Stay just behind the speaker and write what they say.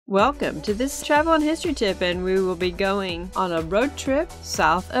Welcome to this travel and history tip, and we will be going on a road trip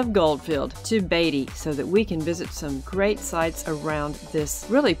south of Goldfield to Beatty so that we can visit some great sites around this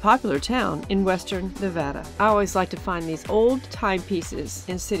really popular town in western Nevada. I always like to find these old timepieces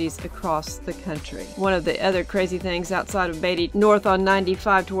in cities across the country. One of the other crazy things outside of Beatty, north on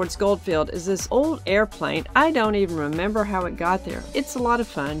 95 towards Goldfield, is this old airplane. I don't even remember how it got there. It's a lot of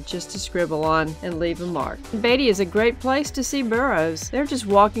fun just to scribble on and leave a mark. Beatty is a great place to see burros. They're just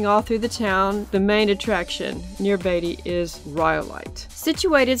walking all through the town. The main attraction near Beatty is Rhyolite.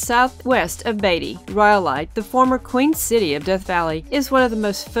 Situated southwest of Beatty, Rhyolite, the former Queen City of Death Valley, is one of the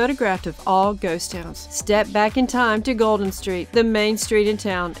most photographed of all ghost towns. Step back in time to Golden Street, the main street in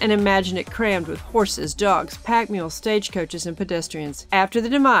town, and imagine it crammed with horses, dogs, pack mules, stagecoaches, and pedestrians. After the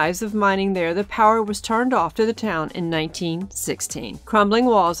demise of mining there, the power was turned off to the town in 1916. Crumbling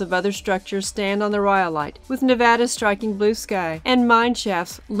walls of other structures stand on the Rhyolite, with Nevada striking blue sky, and mine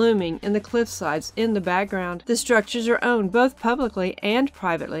shafts looming in the cliffsides in the background. The structures are owned both publicly and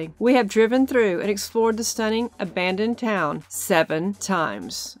privately. We have driven through and explored the stunning abandoned town 7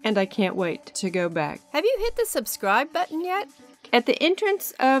 times, and I can't wait to go back. Have you hit the subscribe button yet? At the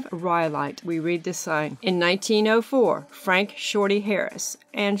entrance of Rhyolite, we read this sign. In 1904, Frank Shorty Harris,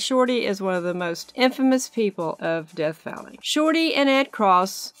 and Shorty is one of the most infamous people of Death Valley. Shorty and Ed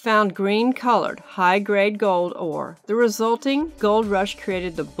Cross found green-colored, high-grade gold ore. The resulting gold rush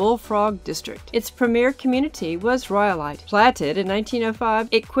created the Bullfrog District. Its premier community was Rhyolite. Platted in 1905,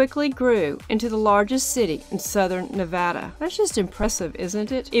 it quickly grew into the largest city in southern Nevada. That's just impressive,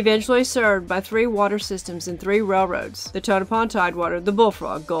 isn't it? Eventually served by 3 water systems and 3 railroads, the Tonopah Tidewater, the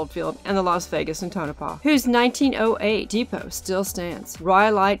Bullfrog, Goldfield, and the Las Vegas and Tonopah, whose 1908 depot still stands.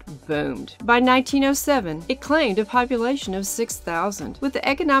 Rhyolite boomed. By 1907, it claimed a population of 6,000. With the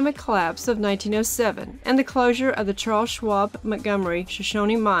economic collapse of 1907 and the closure of the Charles Schwab Montgomery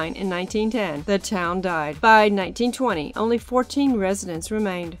Shoshone mine in 1910, the town died. By 1920, only 14 residents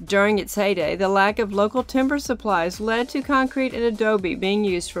remained. During its heyday, the lack of local timber supplies led to concrete and adobe being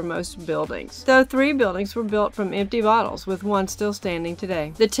used for most buildings, though 3 buildings were built from empty bottles, with 1 still standing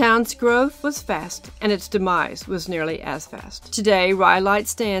today. The town's growth was fast, and its demise was nearly as fast. Today, Rhyolite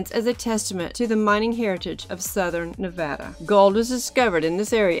stands as a testament to the mining heritage of southern Nevada. Gold was discovered in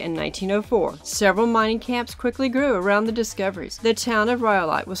this area in 1904. Several mining camps quickly grew around the discoveries. The town of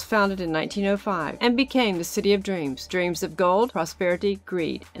Rhyolite was founded in 1905 and became the city of dreams. Dreams of gold, prosperity,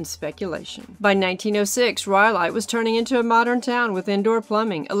 greed, and speculation. By 1906, Rhyolite was turning into a modern town with indoor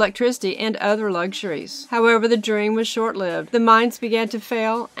plumbing, electricity, and other luxuries. However, the dream was short-lived. The mines began to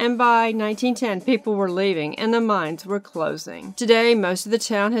fail, and by 1910, people were leaving and the mines were closing. Today, most of the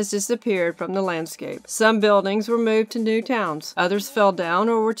town has disappeared from the landscape. Some buildings were moved to new towns. Others fell down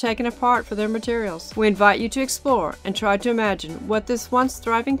or were taken apart for their materials. We invite you to explore and try to imagine what this once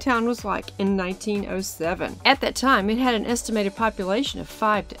thriving town was like in 1907. At that time, it had an estimated population of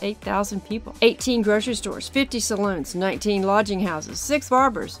 5,000 to 8,000 people, 18 grocery stores, 50 saloons, 19 lodging houses, 6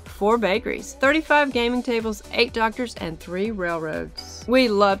 barbers, 4 bakeries, 35 gaming tables, 8 doctors, and 3 railroads. We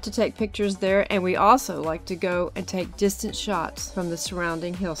love to take pictures there, and we also like to go and take distant shots from the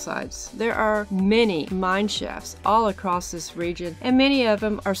surrounding hillsides. There are many mine shafts all across this region, and many of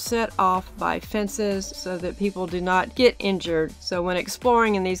them are set off by fences so that people do not get injured. So when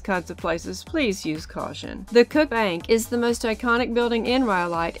exploring in these kinds of places, please use caution. The Cook Bank is the most iconic building in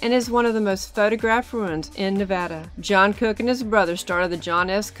Rhyolite and is one of the most photographed ruins in Nevada. John Cook and his brother started the John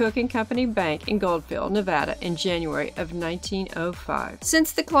S. Cook and Company Bank in Goldfield, Nevada in January of 1905.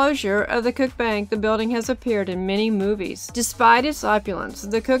 Since the closure of the Cook Bank, the building has appeared in many movies. Despite its opulence,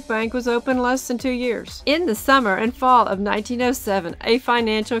 the Cook Bank was open less than 2 years. In the summer and fall of 1907, a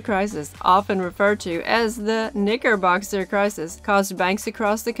financial crisis, often referred to as the Knickerbocker crisis, caused banks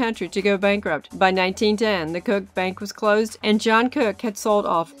across the country to go bankrupt. By 1910, the Cook Bank was closed, and John Cook had sold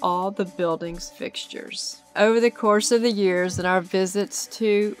off all the building's fixtures. Over the course of the years and our visits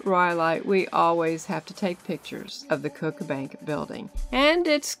to Rhyolite, we always have to take pictures of the Cook Bank building. And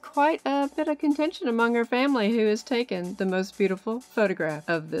it's quite a bit of contention among our family who has taken the most beautiful photograph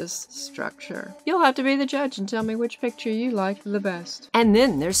of this structure. You'll have to be the judge and tell me which picture you like the best. And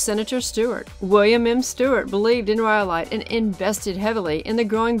then there's Senator Stewart. William M. Stewart believed in Rhyolite and invested heavily in the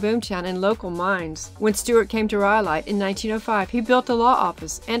growing boomtown and local mines. When Stewart came to Rhyolite in 1905, he built a law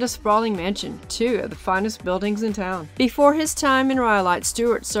office and a sprawling mansion, 2 of the finest tallest buildings in town. Before his time in Rhyolite,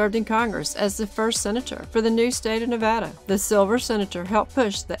 Stewart served in Congress as the first senator for the new state of Nevada. The Silver Senator helped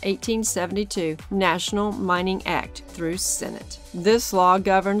push the 1872 National Mining Act through Senate. This law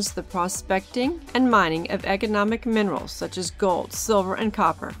governs the prospecting and mining of economic minerals such as gold, silver, and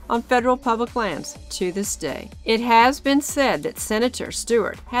copper on federal public lands to this day. It has been said that Senator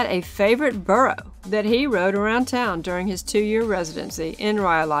Stewart had a favorite burro that he rode around town during his 2-year residency in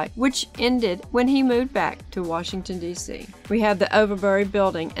Rhyolite, which ended when he moved back to Washington, D.C. We have the Overbury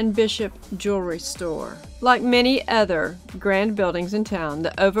Building and Bishop Jewelry Store. Like many other grand buildings in town,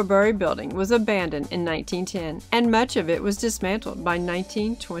 the Overbury Building was abandoned in 1910, and much of it was dismantled by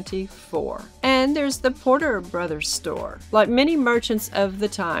 1924. And there's the Porter Brothers store. Like many merchants of the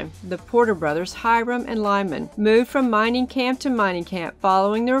time, the Porter Brothers, Hiram and Lyman, moved from mining camp to mining camp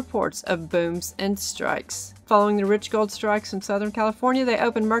following the reports of booms and strikes. Following the rich gold strikes in Southern California, they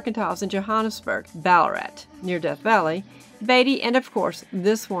opened mercantiles in Johannesburg, Ballarat, near Death Valley, Beatty, and of course,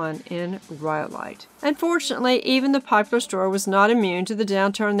 this one in Rhyolite. Unfortunately, even the popular store was not immune to the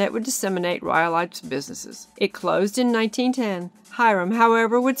downturn that would disseminate Rhyolite's businesses. It closed in 1910. Hiram,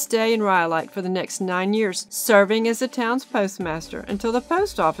 however, would stay in Rhyolite for the next 9 years, serving as the town's postmaster until the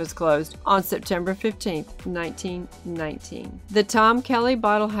post office closed on September 15, 1919. The Tom Kelly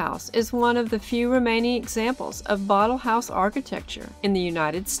Bottle House is one of the few remaining examples of bottle house architecture in the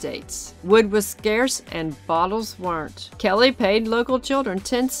United States. Wood was scarce and bottles weren't. Kelly paid local children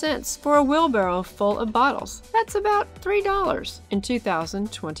 10 cents for a wheelbarrow full of bottles. That's about $3 in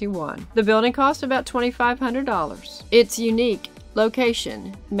 2021. The building cost about $2,500. Its unique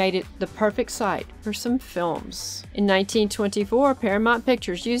location made it the perfect site for some films. In 1924, Paramount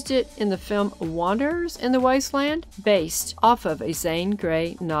Pictures used it in the film Wanderers in the Wasteland, based off of a Zane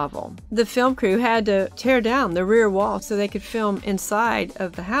Grey novel. The film crew had to tear down the rear wall so they could film inside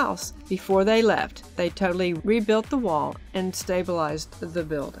of the house before they left. They totally rebuilt the wall and stabilized the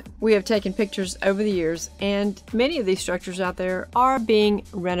building. We have taken pictures over the years, and many of these structures out there are being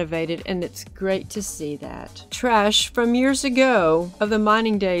renovated, and it's great to see that. Trash from years ago of the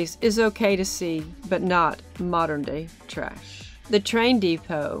mining days is okay to see, but not modern day trash. The train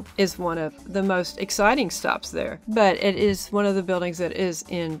depot is one of the most exciting stops there, but it is one of the buildings that is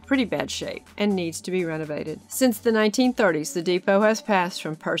in pretty bad shape and needs to be renovated. Since the 1930s, the depot has passed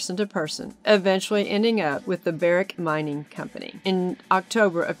from person to person, eventually ending up with the Barrick Mining Company. In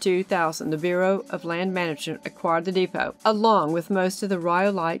October of 2000, the Bureau of Land Management acquired the depot, along with most of the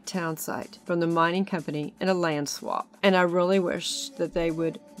Rhyolite town site, from the mining company in a land swap. And I really wish that they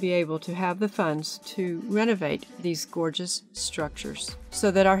would be able to have the funds to renovate these gorgeous structures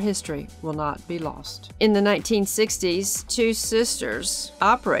so that our history will not be lost. In the 1960s, two sisters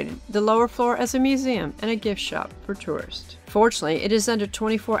operated the lower floor as a museum and a gift shop for tourists. Fortunately, it is under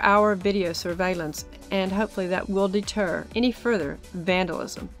 24-hour video surveillance, and hopefully that will deter any further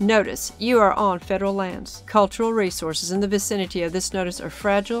vandalism. Notice, you are on federal lands. Cultural resources in the vicinity of this notice are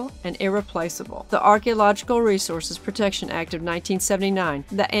fragile and irreplaceable. The Archaeological Resources Protection Act of 1979,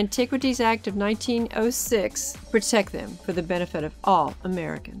 the Antiquities Act of 1906 protect them for the benefit of all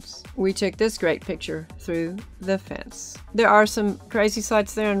Americans. We took this great picture through the fence. There are some crazy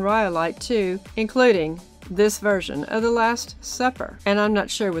sights there in Rhyolite too, including this version of The Last Supper. And I'm not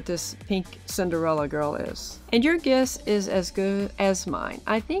sure what this pink Cinderella girl is. And your guess is as good as mine.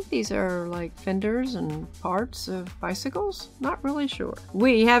 I think these are like fenders and parts of bicycles. Not really sure.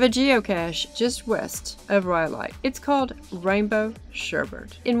 We have a geocache just west of Rhyolite. It's called Rainbow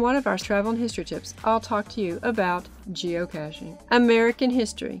Sherbert. In one of our travel and history tips, I'll talk to you about geocaching. American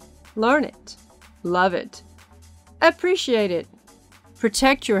history. Learn it. Love it. Appreciate it.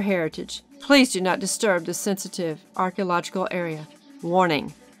 Protect your heritage. Please do not disturb the sensitive archaeological area.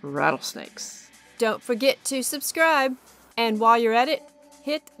 Warning, rattlesnakes. Don't forget to subscribe. And while you're at it,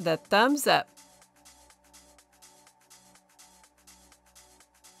 hit the thumbs up.